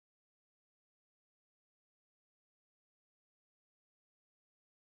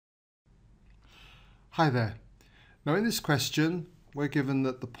Hi there. Now in this question we're given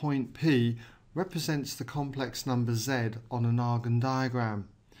that the point P represents the complex number z on an Argand diagram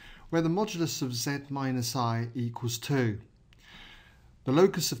where the modulus of z minus I equals 2. The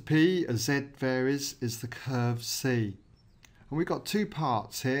locus of P as z varies is the curve C. And we've got two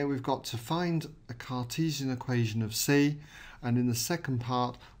parts here. We've got to find a Cartesian equation of C, and in the second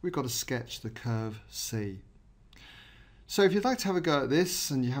part we've got to sketch the curve C. So if you'd like to have a go at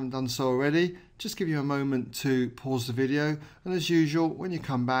this and you haven't done so already, just give you a moment to pause the video, and as usual when you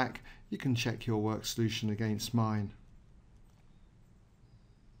come back you can check your work solution against mine.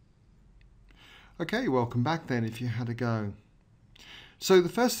 Okay, welcome back then if you had a go. So the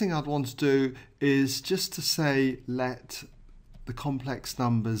first thing I'd want to do is just to say let the complex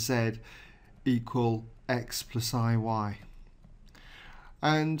number z equal x plus iy.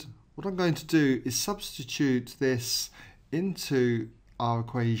 And what I'm going to do is substitute this into our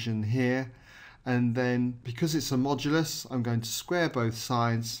equation here, and then because it's a modulus I'm going to square both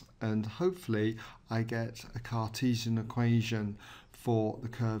sides and hopefully I get a Cartesian equation for the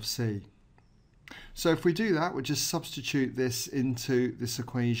curve C. So if we do that, we'll just substitute this into this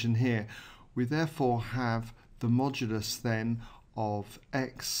equation here. We therefore have the modulus then of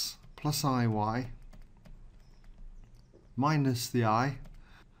x plus iy minus the I,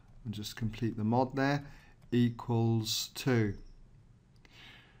 and just complete the mod there, equals 2.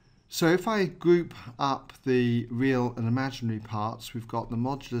 So if I group up the real and imaginary parts, we've got the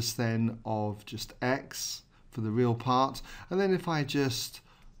modulus then of just x for the real part, and then if I just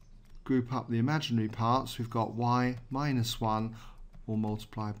group up the imaginary parts, we've got y minus 1 all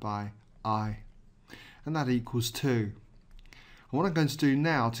multiplied by I, and that equals 2. And what I'm going to do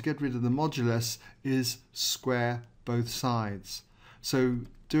now to get rid of the modulus is square both sides. So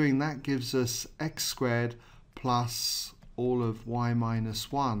doing that gives us x squared plus all of y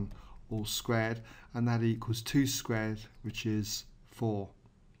minus 1 all squared, and that equals 2 squared, which is 4.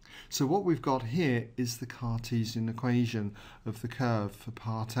 So what we've got here is the Cartesian equation of the curve for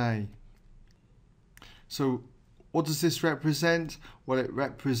part A. So what does this represent? Well, it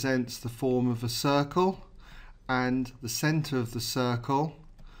represents the form of a circle, and the centre of the circle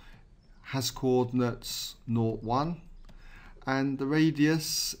has coordinates 0, 1, and the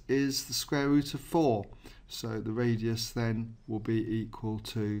radius is the square root of 4. So the radius then will be equal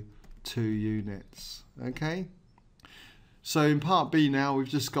to 2 units. Okay? So in part B now we've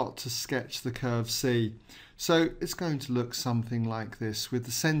just got to sketch the curve C. So it's going to look something like this, with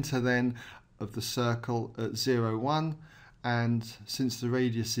the centre then of the circle at 0, 1, and since the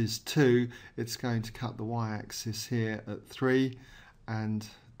radius is 2, it's going to cut the y-axis here at 3 and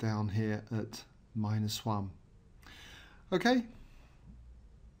down here at -1. Okay,